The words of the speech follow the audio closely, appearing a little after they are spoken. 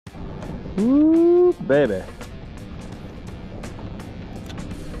Ooh, baby.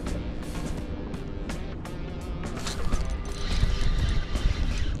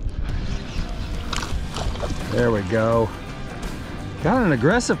 There we go. Got an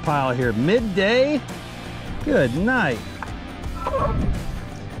aggressive pile here, midday. Good night.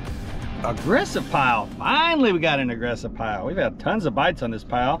 Aggressive pile. Finally, we got an aggressive pile. We've had tons of bites on this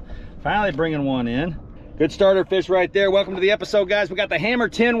pile. Finally bringing one in. Good starter fish right there. Welcome to the episode, guys. We got the Hammer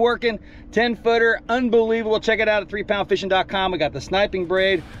 10 working, 10-footer, unbelievable. Check it out at 3poundfishing.com. We got the sniping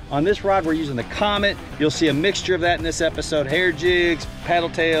braid. On this rod, we're using the Comet. You'll see a mixture of that in this episode. Hair jigs, paddle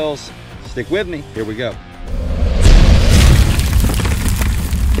tails. Stick with me. Here we go.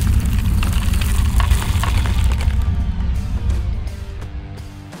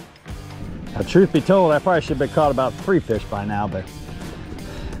 Now, truth be told, I probably should have been caught about 3 fish by now, but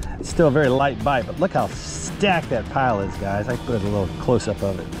it's still a very light bite. But look how stacked that pile is, guys. I put a little close-up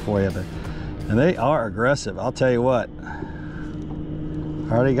of it for you, and they are aggressive. I'll tell you what.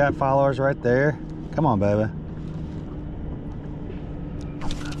 Already got followers right there. Come on, baby.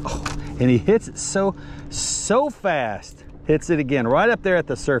 Oh, and he hits it so fast. Hits it again, right up there at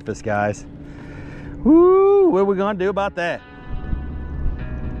the surface, guys. Woo! What are we gonna do about that?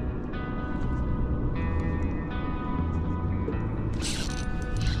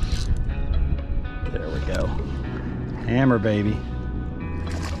 There we go. Hammer, baby.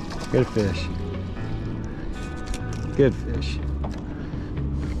 Good fish. Good fish.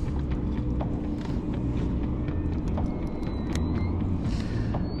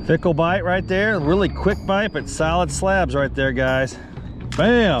 Fickle bite right there. Really quick bite, but solid slabs right there, guys.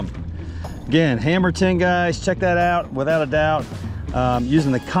 Bam! Again, Hammer 10, guys. Check that out, without a doubt.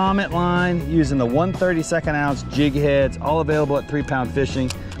 Using the Comet line, using the 1/32 ounce jig heads, all available at 3 Pound Fishing.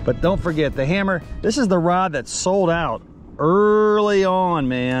 But don't forget, the Hammer, this is the rod that sold out early on,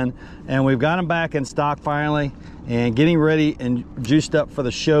 man. And we've got them back in stock finally and getting ready and juiced up for the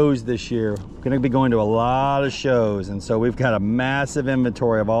shows this year. We're gonna be going to a lot of shows. And so we've got a massive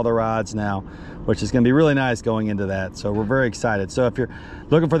inventory of all the rods now, which is gonna be really nice going into that. So we're very excited. So if you're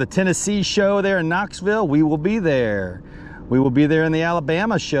looking for the Tennessee show there in Knoxville, we will be there. We will be there in the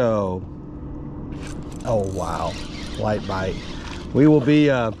Alabama show. Oh, wow, light bite. We will be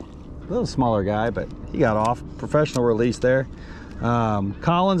a little smaller guy, but he got off. Professional release there.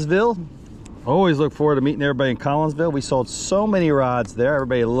 Collinsville. Always look forward to meeting everybody in Collinsville. We sold so many rods there.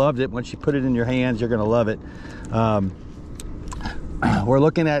 Everybody loved it. Once you put it in your hands, you're going to love it. We're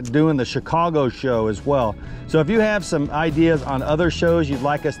looking at doing the Chicago show as well. So if you have some ideas on other shows you'd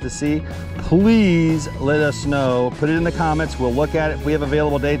like us to see, please let us know. Put it in the comments. We'll look at it. If we have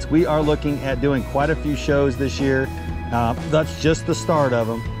available dates, we are looking at doing quite a few shows this year. That's just the start of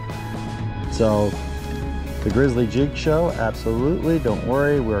them. So the Grizzly Jig Show, absolutely. Don't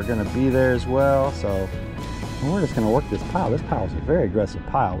worry, we're going to be there as well. So we're just going to work this pile. This pile is a very aggressive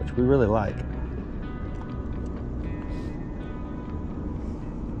pile, which we really like.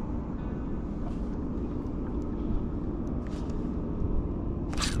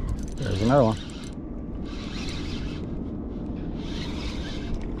 There's another one.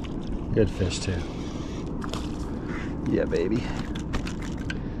 Good fish too. Yeah, baby.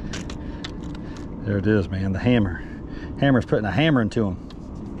 There it is, man, the hammer. Hammer's putting a hammer into him.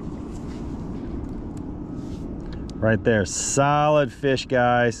 Right there, solid fish,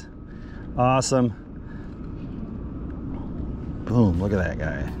 guys. Awesome. Boom, look at that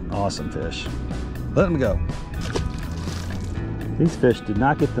guy. Awesome fish. Let him go. These fish did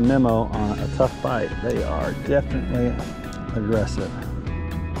not get the memo on a tough bite. They are definitely aggressive.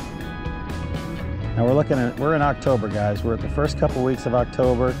 Now we're in October, guys. We're at the first couple weeks of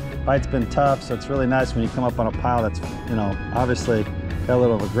October. Bite's been tough, so it's really nice when you come up on a pile that's, you know, obviously got a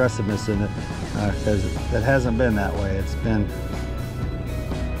little aggressiveness in it, because it hasn't been that way. It's been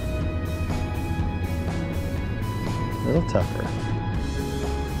a little tougher.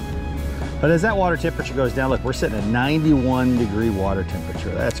 But as that water temperature goes down, look, we're sitting at 91-degree water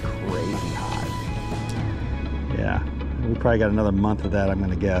temperature. That's crazy hot. Yeah, we probably got another month of that, I'm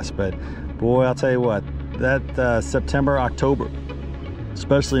gonna guess. But boy, I'll tell you what, that September, October,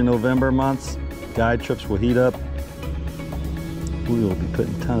 especially November months, guide trips will heat up. We will be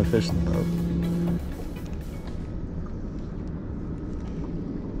putting a ton of fish in the boat.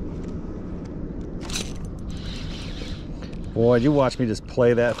 Boy, you watch me just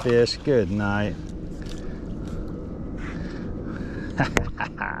play that fish. Good night.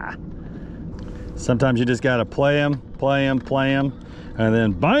 Sometimes you just gotta play them, and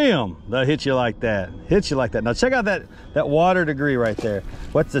then bam, that hits you like that. Hits you like that. Now check out that water degree right there.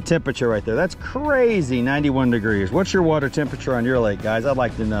 What's the temperature right there? That's crazy, 91 degrees. What's your water temperature on your lake, guys? I'd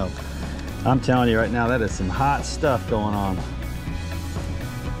like to know. I'm telling you right now, that is some hot stuff going on.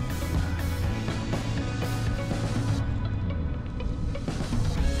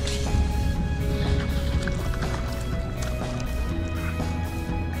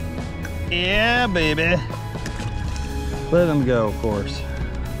 Yeah, baby. Let them go, of course.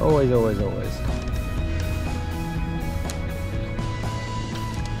 Always, always, always.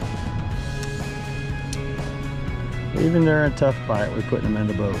 Even during a tough bite, we're putting them in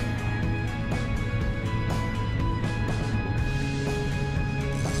the boat.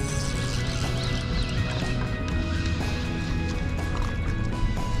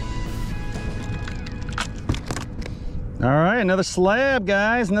 All right, another slab,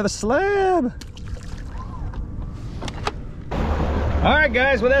 guys, another slab. All right,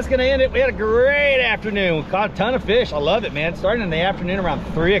 guys, well, that's gonna end it. We had a great afternoon. We caught a ton of fish. I love it, man. Starting in the afternoon around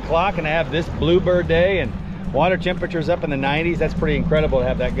 3 o'clock and I have this bluebird day and water temperatures up in the 90s. That's pretty incredible to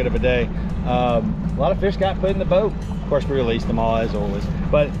have that good of a day. A lot of fish got put in the boat. Of course, we released them all as always.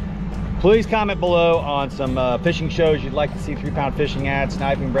 But please comment below on some fishing shows you'd like to see 3-pound fishing at,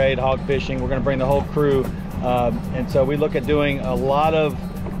 sniping braid, hog fishing. We're gonna bring the whole crew. And so we look at doing a lot of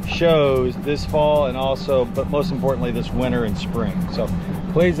shows this fall and also, but most importantly, this winter and spring. So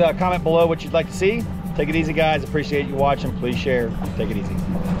please comment below what you'd like to see. Take it easy, guys. Appreciate you watching. Please share. Take it easy.